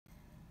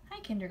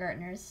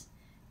kindergartners.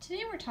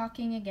 Today we're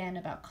talking again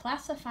about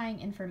classifying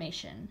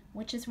information,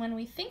 which is when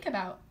we think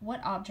about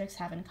what objects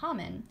have in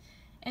common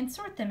and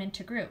sort them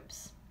into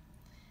groups.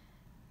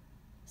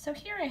 So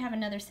here I have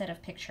another set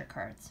of picture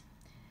cards.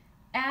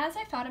 As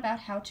I thought about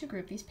how to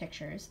group these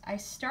pictures, I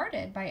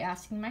started by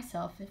asking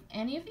myself if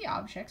any of the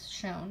objects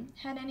shown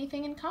had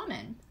anything in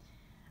common.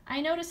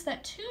 I noticed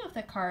that two of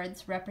the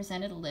cards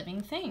represented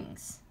living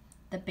things,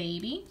 the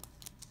baby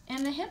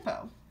and the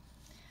hippo.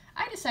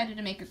 I decided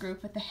to make a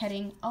group with the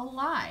heading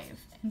Alive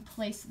and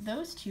place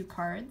those two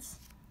cards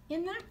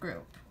in that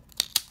group.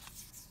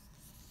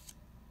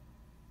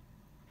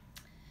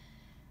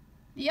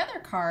 The other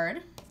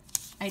card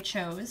I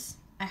chose,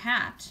 a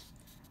hat,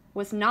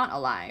 was not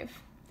alive.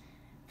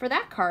 For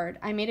that card,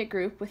 I made a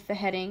group with the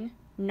heading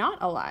Not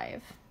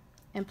Alive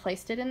and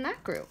placed it in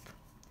that group.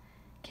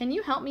 Can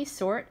you help me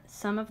sort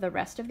some of the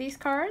rest of these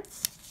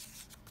cards?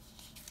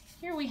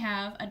 Here we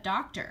have a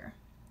doctor.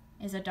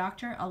 Is a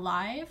doctor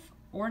alive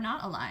or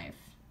not alive?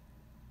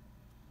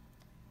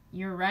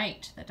 You're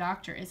right, the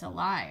doctor is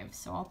alive,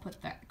 so I'll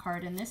put that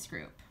card in this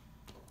group.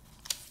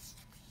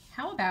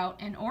 How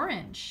about an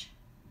orange?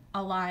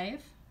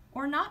 Alive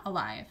or not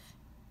alive?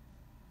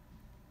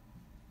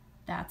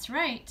 That's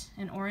right,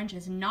 an orange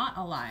is not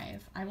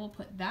alive. I will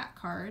put that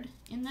card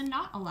in the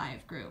not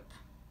alive group.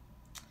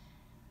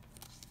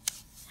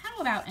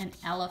 How about an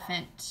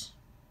elephant?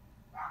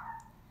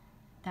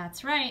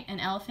 That's right, an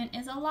elephant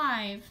is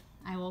alive.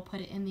 I will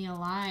put it in the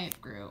alive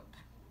group.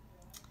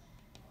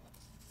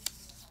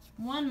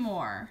 One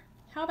more.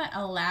 How about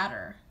a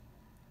ladder?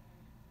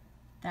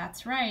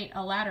 That's right,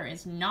 a ladder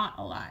is not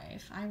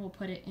alive. I will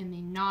put it in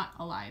the not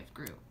alive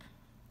group.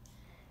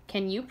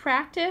 Can you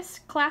practice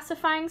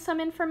classifying some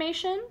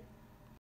information?